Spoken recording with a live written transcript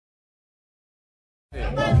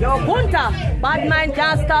Yo, Bunta, bad mind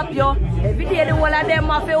can't stop you. Every day the whole of them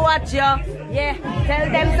have to watch you. Yeah, tell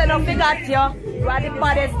them to not forget you. You are the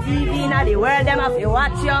baddest TV in the world, them have to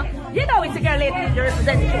watch you. You know it's a girl lately, you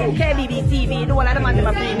represent KBB TV. The whole of them have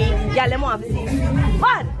to free me. Yeah, them have to see.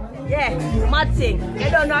 But, yeah, mad thing. You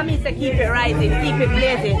don't know what I mean, so keep it rising, keep it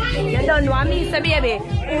blazing. You don't know what I mean, so baby.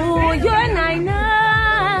 Ooh, you're nice.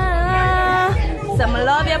 Some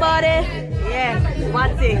love your body. Yeah,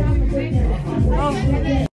 mad thing.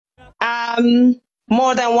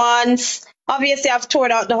 More than once. Obviously, I've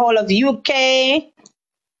toured out the whole of UK.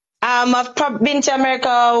 I've been to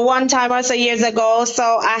America one time or so years ago. So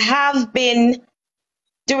I have been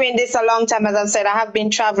doing this a long time. As I said, I have been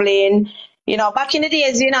traveling. You know, back in the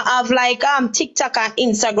days, you know, I've like TikTok and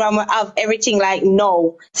Instagram where I've everything like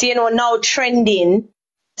now. So, you know, now trending.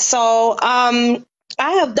 So I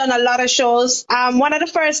have done a lot of shows. One of the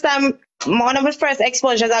first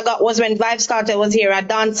exposures I got was when Vibes Carter was here. I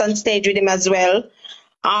danced on stage with him as well.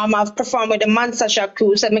 I've performed with the Monster Shock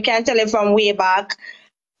crew, so I can tell him from way back.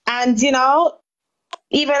 And, you know,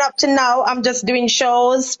 even up to now, I'm just doing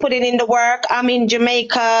shows, putting in the work. I'm in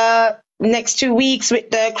Jamaica next 2 weeks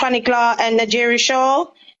with the Chronic Law and Nigeria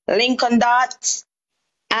show, link on that.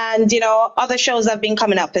 And, you know, other shows have been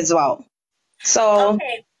coming up as well. So,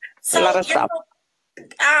 okay. So a lot of stuff.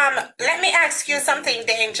 Let me ask you something,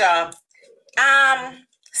 Danger.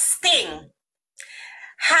 Sting.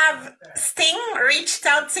 Have Sting reached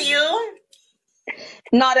out to you?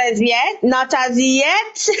 Not as yet. Not as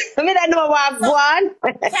yet. I mean, I know what I've won.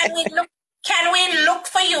 Can we look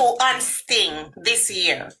for you on Sting this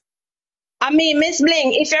year? I mean, Miss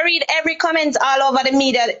Bling, if you read every comment all over the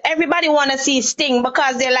media, everybody want to see Sting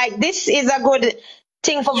because they're like, this is a good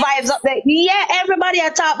thing for vibes up there. Yeah, everybody a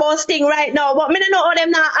talk about Sting right now, but me don't know how them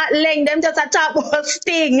not at length. Them just a talk about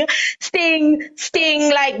Sting.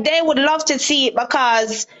 Like they would love to see it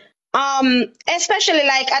because, especially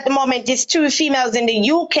like at the moment, there's 2 females in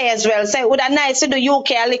the UK as well. So it would be nice to do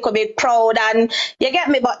UK a little bit proud, and you get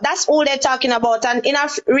me. But that's all they're talking about. And in our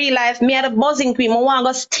real life, me and the buzzing queen, I want to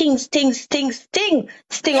go sting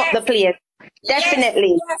up the place.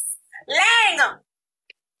 Definitely. Yes. Lang.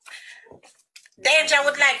 Danger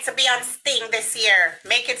would like to be on Sting this year.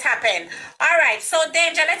 Make it happen. All right. So,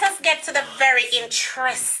 Danger, let us get to the very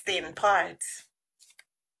interesting part.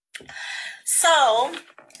 So,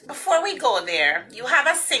 before we go there, you have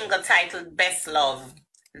a single titled Best Love.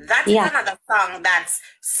 That is another song that's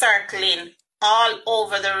circling all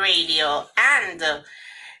over the radio, and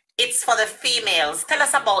it's for the females. Tell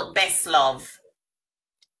us about Best Love.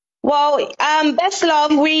 Well, Best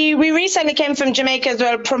Love, we recently came from Jamaica as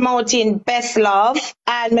well promoting Best Love,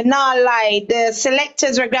 and me not lie, the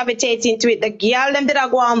selectors were gravitating to it. The girl them did a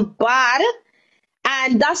go on bad,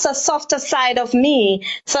 and that's a softer side of me.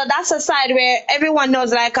 So that's a side where everyone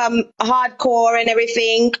knows like I'm hardcore and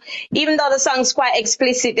everything. Even though the song's quite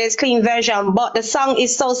explicit, there's clean version, but the song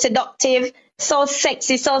is so seductive, so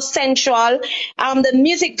sexy, so sensual. The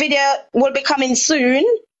music video will be coming soon.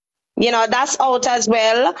 You know, that's out as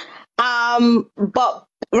well. But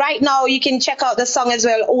right now you can check out the song as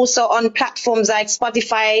well also on platforms like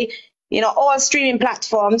Spotify, you know, all streaming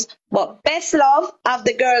platforms. But Best Love of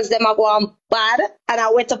the girls, them are going bad, and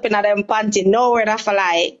I went up in them panty. No word of a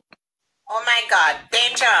lie. Oh my God,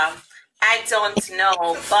 Danger, I don't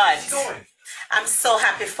know, but I'm so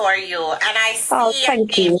happy for you. And I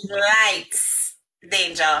see your lights,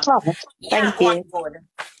 Danger. Oh, thank you. Good.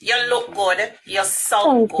 You look good. You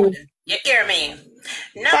sound good. You hear me?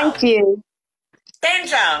 Now, thank you.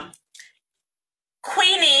 Danger,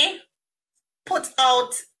 Queenie put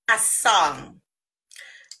out a song.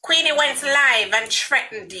 Queenie went live and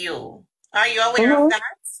threatened you. Are you aware of that?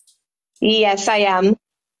 Yes, I am.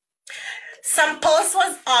 Some post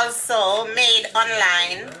was also made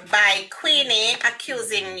online by Queenie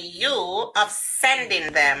accusing you of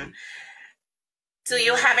sending them. Do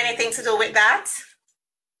you have anything to do with that?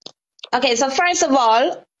 Okay, so first of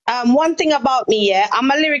all, one thing about me,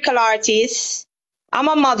 I'm a lyrical artist, I'm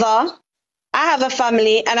a mother, I have a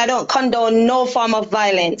family, and I don't condone no form of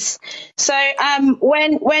violence. So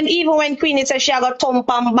when Queenie said she got thump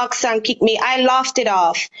and box and kick me, I laughed it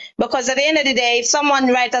off. Because at the end of the day, if someone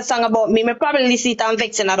write a song about me probably see it and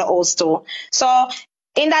vex another host too. So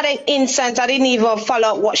in that instance, I didn't even follow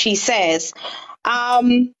up what she says.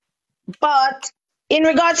 But in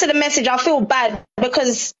regards to the message, I feel bad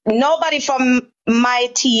because nobody from my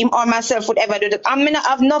team or myself would ever do that. I mean, I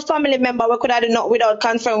have no family member who could I do not without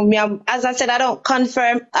confirm with me. As I said, I don't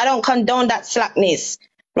condone that slackness.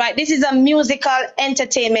 Right, this is a musical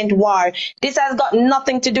entertainment war. This has got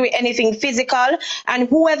nothing to do with anything physical. And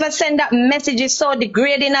whoever sent that message is so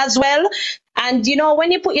degrading as well. And you know,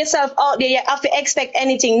 when you put yourself out there, you have to expect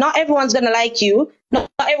anything. Not everyone's gonna like you. Not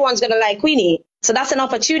everyone's gonna like Queenie. So that's an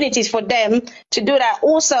opportunity for them to do that.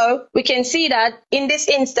 Also, we can see that in this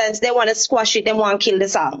instance, they want to squash it, they want to kill the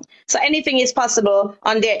song. So anything is possible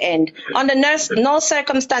on their end. Under no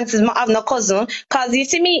circumstances, I have no cousin. Because you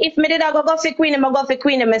see me, if me did I go for Queenie, I go for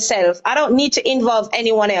Queenie myself. I don't need to involve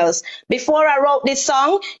anyone else. Before I wrote this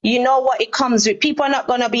song, you know what it comes with. People are not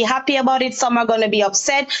going to be happy about it. Some are going to be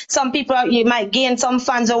upset. Some people, you might gain some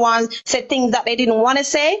fans who want to say things that they didn't want to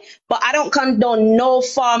say. But I don't condone no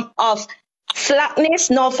form of slackness,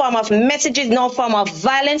 no form of messages, no form of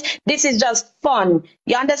violence. This is just fun.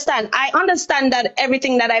 You understand? I understand that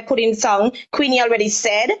everything that I put in song, Queenie already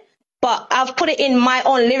said, but I've put it in my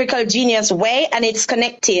own lyrical genius way and it's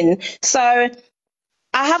connecting. So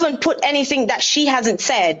I haven't put anything that she hasn't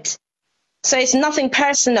said. So it's nothing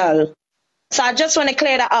personal. So I just want to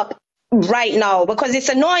clear that up right now because it's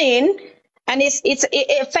annoying. And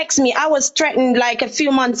it affects me. I was threatened like a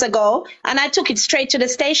few months ago and I took it straight to the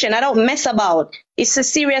station. I don't mess about. It's a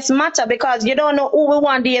serious matter because you don't know who will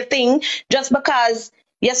want to do your thing just because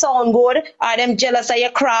you sound good or them jealous of your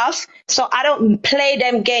craft. So I don't play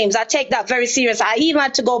them games. I take that very serious. I even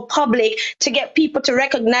had to go public to get people to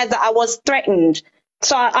recognize that I was threatened.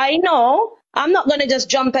 So I know I'm not going to just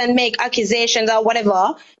jump and make accusations or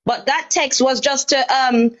whatever. But that text was just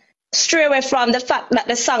to stray away from the fact that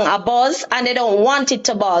the song a buzz and they don't want it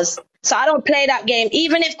to buzz. So I don't play that game.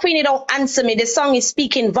 Even if Queenie don't answer me, the song is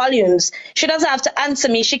speaking volumes. She doesn't have to answer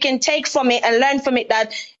me. She can take from it and learn from it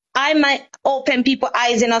that I might open people's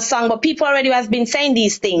eyes in a song, but people already have been saying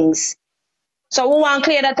these things. So we want to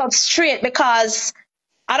clear that up straight because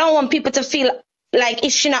I don't want people to feel like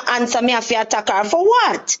if she not answer me, I have to attack her. For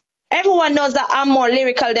what? Everyone knows that I'm more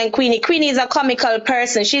lyrical than Queenie. Queenie is a comical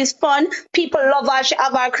person. She's fun. People love her. She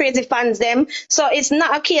have her crazy fans them. So it's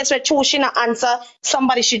not a case where she not answer.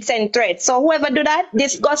 Somebody should send threats. So whoever do that,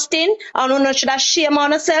 disgusting. I don't know, should I shame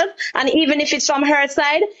on herself? And even if it's from her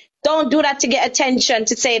side, don't do that to get attention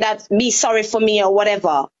to say that be sorry for me or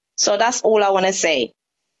whatever. So that's all I want to say.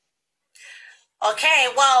 Okay,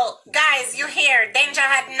 well, guys, you hear, Danger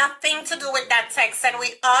had nothing to do with that text, and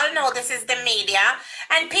we all know this is the media,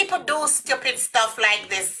 and people do stupid stuff like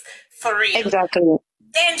this for real. Exactly.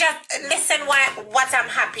 Danger, listen what I'm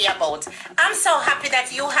happy about. I'm so happy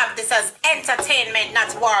that you have this as entertainment,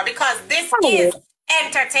 not war, because this is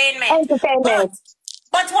entertainment. Entertainment.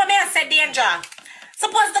 But what may I say, Danger?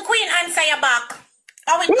 Suppose the Queen answer you back.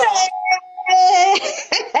 How we go?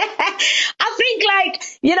 I think, like,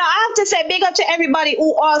 you know, I have to say big up to everybody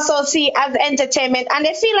who also see as entertainment and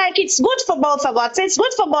they feel like it's good for both of us. It's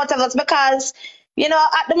good for both of us because, you know,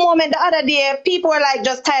 at the moment, the other day, people were like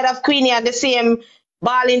just tired of Queenie and the same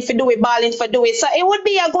balling for do it. So it would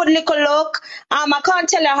be a good little look. I can't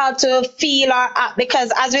tell her how to feel or act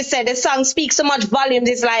because, as we said, the song speaks so much volumes.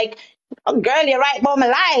 It's like, oh, girl, you're right about my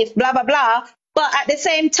life, blah, blah, blah. But at the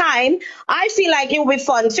same time, I feel like it will be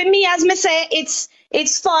fun. For me, as me say,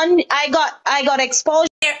 it's fun. I got exposure.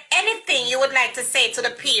 Is there anything you would like to say to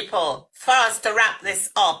the people for us to wrap this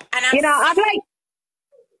up? And I'd like.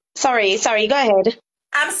 Sorry, go ahead.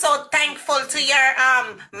 I'm so thankful to your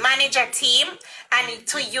manager team and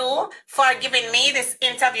to you for giving me this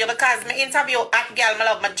interview because my interview at Girl My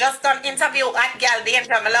Love, my just done interview at Girl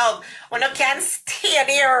Danger My Love. When you can stay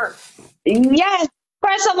there. Yes.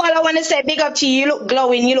 First of all, I want to say big up to you. You look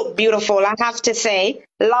glowing. You look beautiful. I have to say,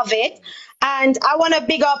 love it. And I want to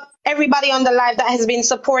big up everybody on the live that has been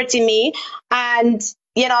supporting me. And,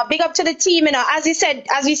 you know, big up to the team. You know, as you said,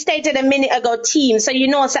 as we stated a minute ago, team. So, you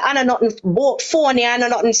know, I know nothing phony. I know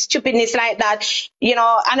nothing stupidness like that. You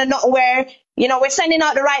know, I know nothing where, you know, we're sending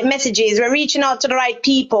out the right messages. We're reaching out to the right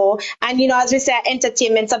people. And, you know, as we say,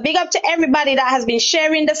 entertainment. So big up to everybody that has been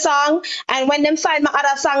sharing the song. And when them find my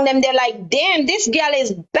other song, they're like, damn, this girl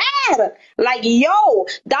is bad. Like, yo,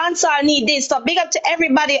 dancehall need this. So big up to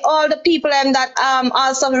everybody, all the people that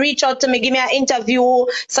also reach out to me, give me an interview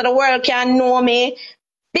so the world can know me.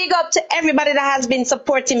 Big up to everybody that has been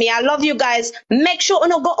supporting me. I love you guys. Make sure you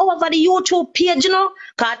know, go over the YouTube page, you know,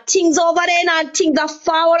 because things over there and things are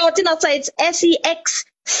forward out, you know, so it's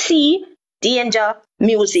Sexc Danger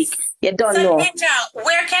music. You don't So, know. Danger,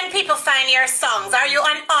 where can people find your songs? Are you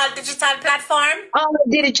on all digital platforms? All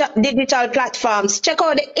digital platforms. Check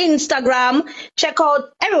out the Instagram. Check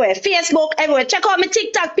out everywhere. Facebook, everywhere. Check out my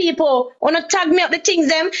TikTok, people. Wanna tag me up the things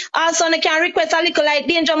them. Also, you can request a little like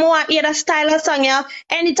Danger. I want hear the style of song, yeah.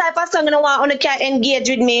 Any type of song you want, you can engage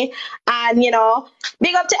with me. And, you know,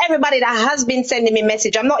 big up to everybody that has been sending me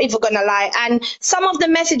message. I'm not even gonna lie. And some of the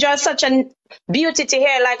messages are such an beauty to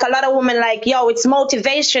hear. Like a lot of women like, yo, it's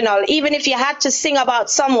motivational. Even if you had to sing about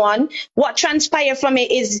someone, what transpired from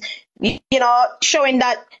it is, you know, showing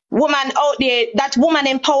that woman out there, that woman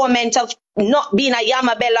empowerment of not being a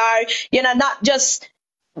Yamabella, or, you know, not just,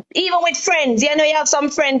 even with friends, you know, you have some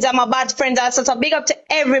friends, I'm a bad friend, so big up to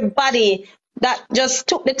everybody that just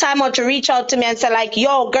took the time out to reach out to me and say like,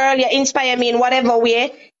 yo, girl, you inspire me in whatever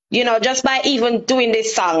way, you know, just by even doing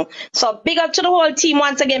this song. So big up to the whole team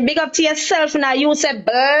once again. Big up to yourself now. You said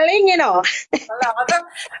bling, you know.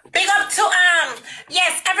 Big up to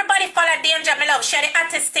yes, everybody follow Danger, my love. Share the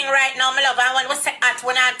artist thing right now, my love. And when we say at,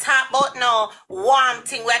 when I talk about no warm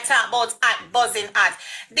thing, we're talking about at buzzing at.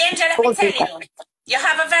 Danger, let me tell you, you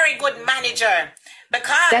have a very good manager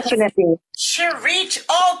because Definitely. she reached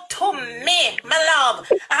out to me, my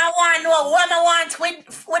love. I want to know what I want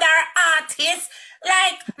with our artist.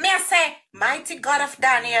 Like me, I say, mighty God of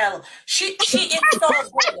Daniel. She is so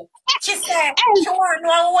good. She said she want to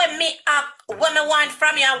know what me want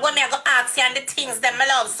from you and what me I go ask you and the things that my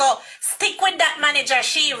love. So stick with that manager.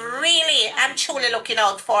 She really and truly looking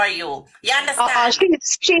out for you. You understand?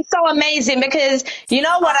 She's so amazing because you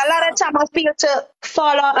know what? A lot of time I feel to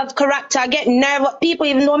fall out of character. I get nervous. People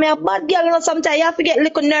even know me a bad girl. You know, sometimes you have to get a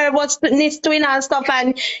little nervous this doing and stuff.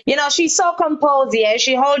 And you know, she's so composed. Yeah,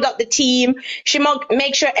 she hold up the team. She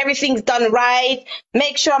make sure everything's done right.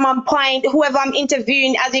 Make sure I'm on point. Whoever I'm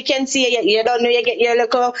interviewing, as you can see, you don't know you get your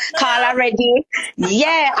little call already.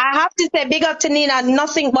 Yeah, I have to say big up to Nina.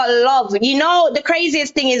 Nothing but love. You know, the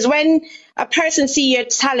craziest thing is when a person see your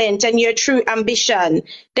talent and your true ambition,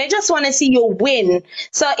 they just want to see you win.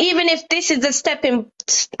 So even if this is a stepping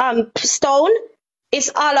stone, it's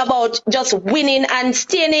all about just winning and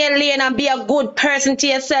staying in your lane and be a good person to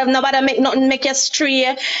yourself. Nobody make nothing make you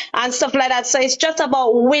stray and stuff like that. So it's just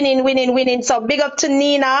about winning, winning, winning. So big up to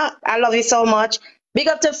Nina. I love you so much. Big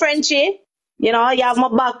up to Frenchie. You know, you have my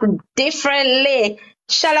back differently.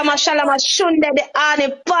 Shalama, shalama, shunde the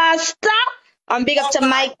ani pasta. And big up to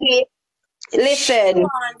Mikey. Listen.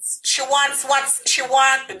 She wants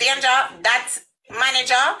Danger, that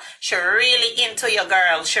manager, she really into your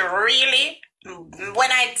girl. She really,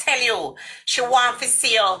 when I tell you, she wants to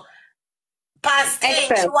see you past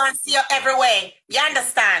things, she wants to see you everywhere. You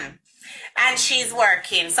understand? And she's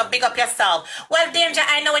working. So big up yourself. Well, Danger,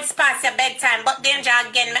 I know it's past your bedtime, but Danger,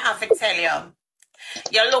 again, me have to tell you,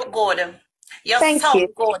 you look good. You sound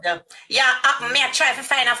good. Yeah, me I try to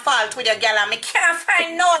find a fault with your girl and me can't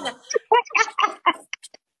find none.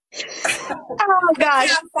 Oh gosh.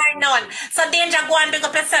 Can't find none. So Danger, go and big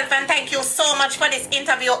up yourself and thank you so much for this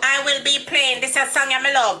interview. I will be playing this song,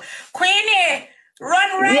 my love. Queenie,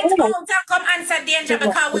 run right out and come answer Danger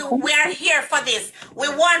because we are here for this. We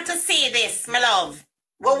want to see this, my love.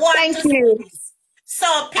 We want to see this.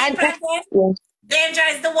 So people, Danger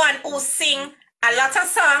is the one who sing a lot of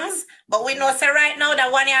songs, but we know say right now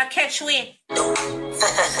that one you catch we. Yeah.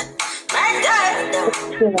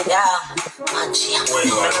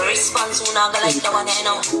 Response who not like the one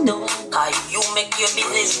you know. Cause you make your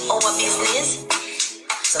business our business.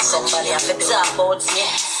 So somebody have to talk about hey,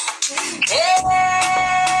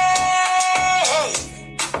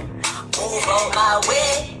 move out my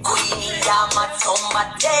way. Queenie, I'm a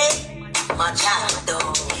somebody. My child,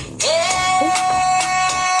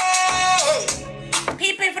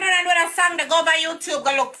 people, if you don't know that song, they go by YouTube,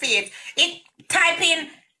 go look for it. Type in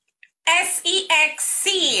Sexc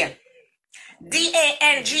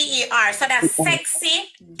Danger. So that's Sexc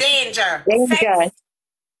Danger.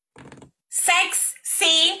 Sexc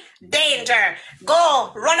Danger.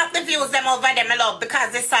 Go run up the views them over there, my love,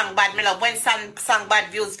 because this song bad, my love. When song bad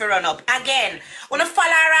views for run up. Again, wanna follow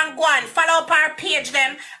her and go on, follow up our page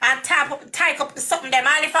them and type up something them.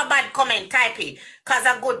 All if a bad comment, type it. Cause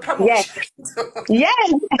a good promotion. Yes.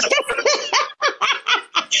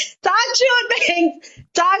 Talk truth, things.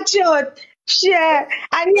 Talk truth. Sure.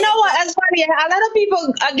 And you know what? That's funny. A lot of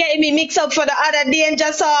people are getting me mixed up for the other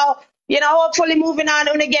Danger. So, you know, hopefully moving on,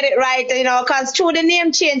 I'm going to get it right, you know, because through the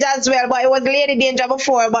name change as well. But it was Lady Danger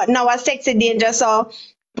before, but now a Sexy Danger. So,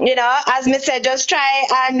 you know, as me said, just try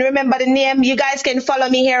and remember the name. You guys can follow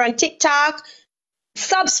me here on TikTok.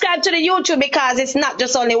 subscribe to the YouTube because it's not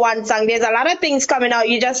just only one song. There's a lot of things coming out.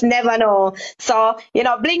 You just never know. So, you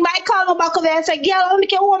know, bling my call back over there and say, girl, I'll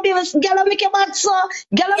make you one business, girl, I'll make you bad so,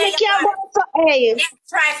 girl, I'll make you bad so. Hey.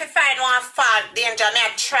 Try to find one fault, Danger. I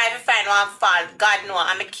try to find one fault. God no,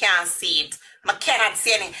 I can't see it. I cannot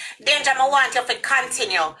see any. Danger, I want you to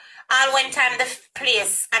continue. All one time the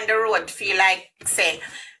place and the road feel like, say,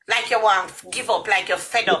 like you want to give up, like you're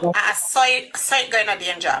fed up. I saw it going on,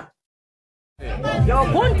 Danger. Yo,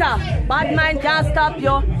 Punta, bad mind can't stop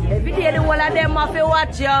you. Every day the whole of them have to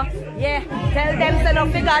watch you. Yeah, tell them to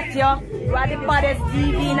don't forget you. You are the baddest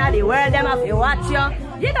TV in the world, them have to watch you.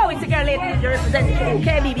 You know it's a girl lately to represent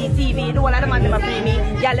KBB TV. The whole of them have to free me.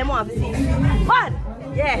 Yeah, them want to see. But,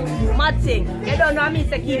 yeah, mad thing. You don't know me,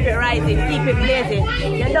 say keep it rising, keep it blazing.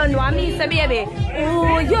 You don't know me, say baby,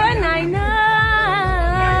 ooh, you're nice.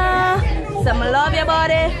 Some love your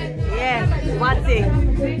body. Yeah, mad thing.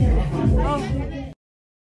 Oh.